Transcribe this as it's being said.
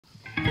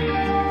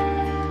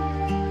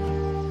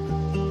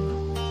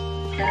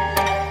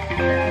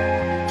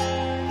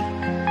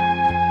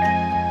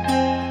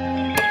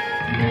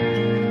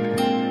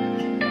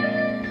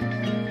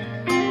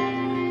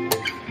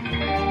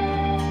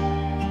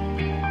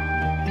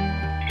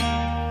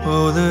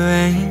Oh, the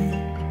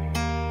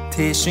rain,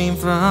 tears stream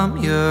from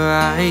your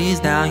eyes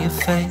down your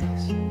face.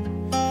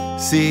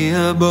 See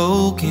a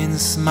broken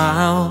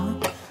smile,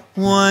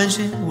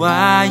 wondering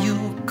why you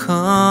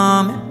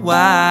come and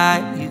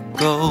why you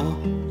go.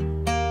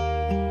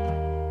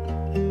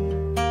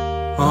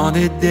 On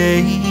the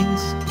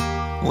days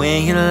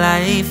when your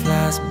life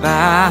flies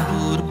by,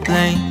 who to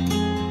blame?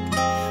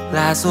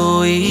 Lie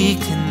so we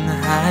can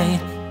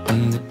hide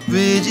under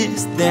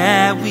bridges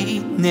that we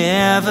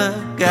never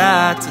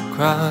got to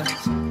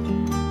cross.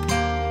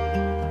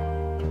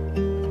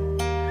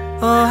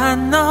 Oh, I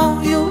know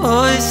you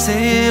always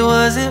say it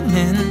wasn't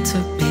meant to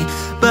be,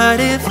 but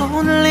if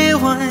only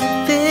one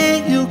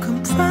thing you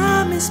can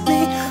promise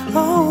me,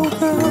 oh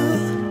girl,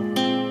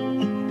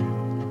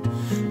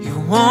 you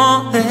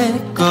won't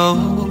let go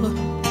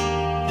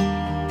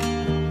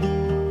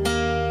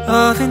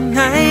of the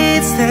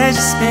nights that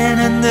you spend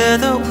under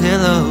the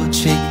willow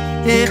tree.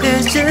 If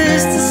it's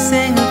just a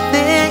single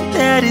thing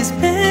that is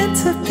meant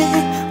to be,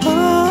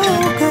 oh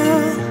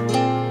girl,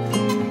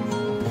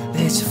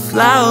 let your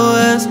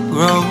flowers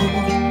grow.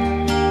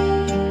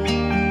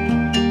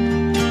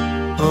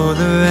 Oh,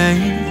 the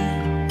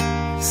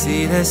rain,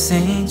 see that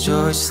St.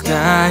 George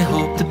sky,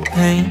 hope the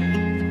pain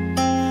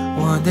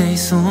one day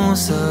soon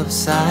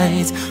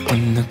subsides.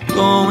 When the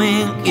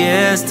going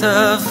gets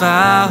tough,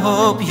 I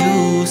hope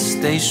you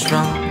stay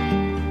strong.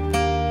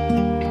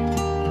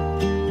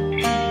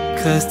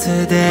 'Cause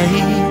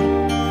today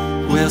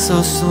will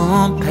so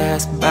soon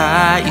pass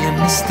by your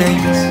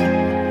mistakes.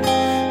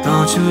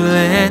 Don't you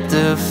let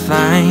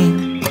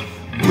define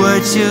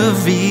what you're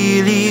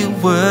really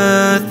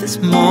worth is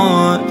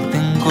more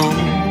than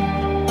gold.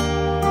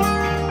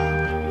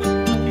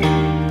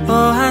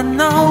 Oh, I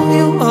know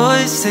you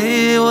always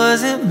say it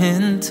wasn't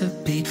meant to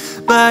be,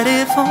 but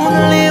if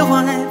only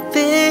one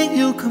thing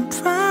you can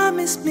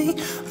promise me,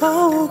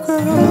 oh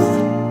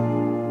girl,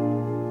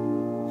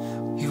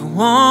 you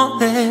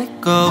won't let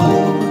go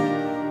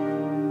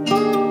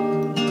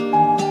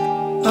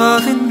of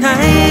the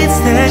nights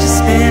that you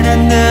spend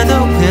under the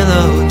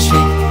willow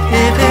tree.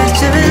 If it's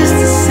just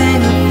a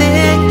single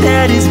thing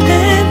that is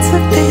meant to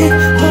be,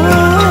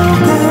 oh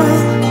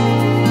girl,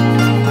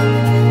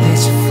 let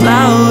your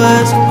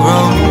flowers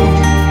grow.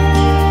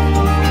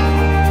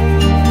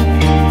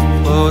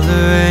 Oh, the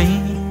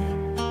rain,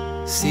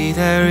 see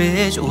that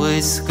rich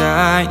wood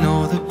sky,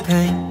 know the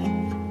pain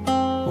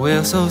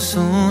will so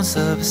soon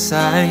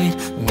subside.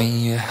 When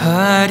your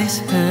heart is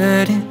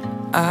hurting,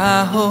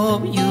 I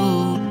hope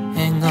you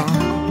hang on.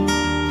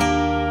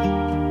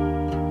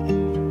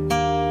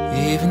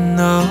 Even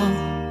though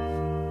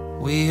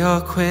we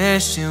all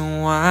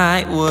question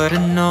why, what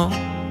I know,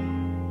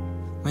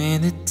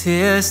 when the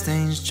tear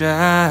stains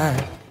dry,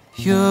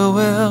 you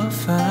will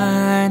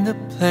find a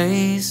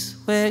place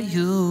where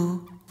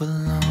you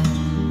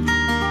belong.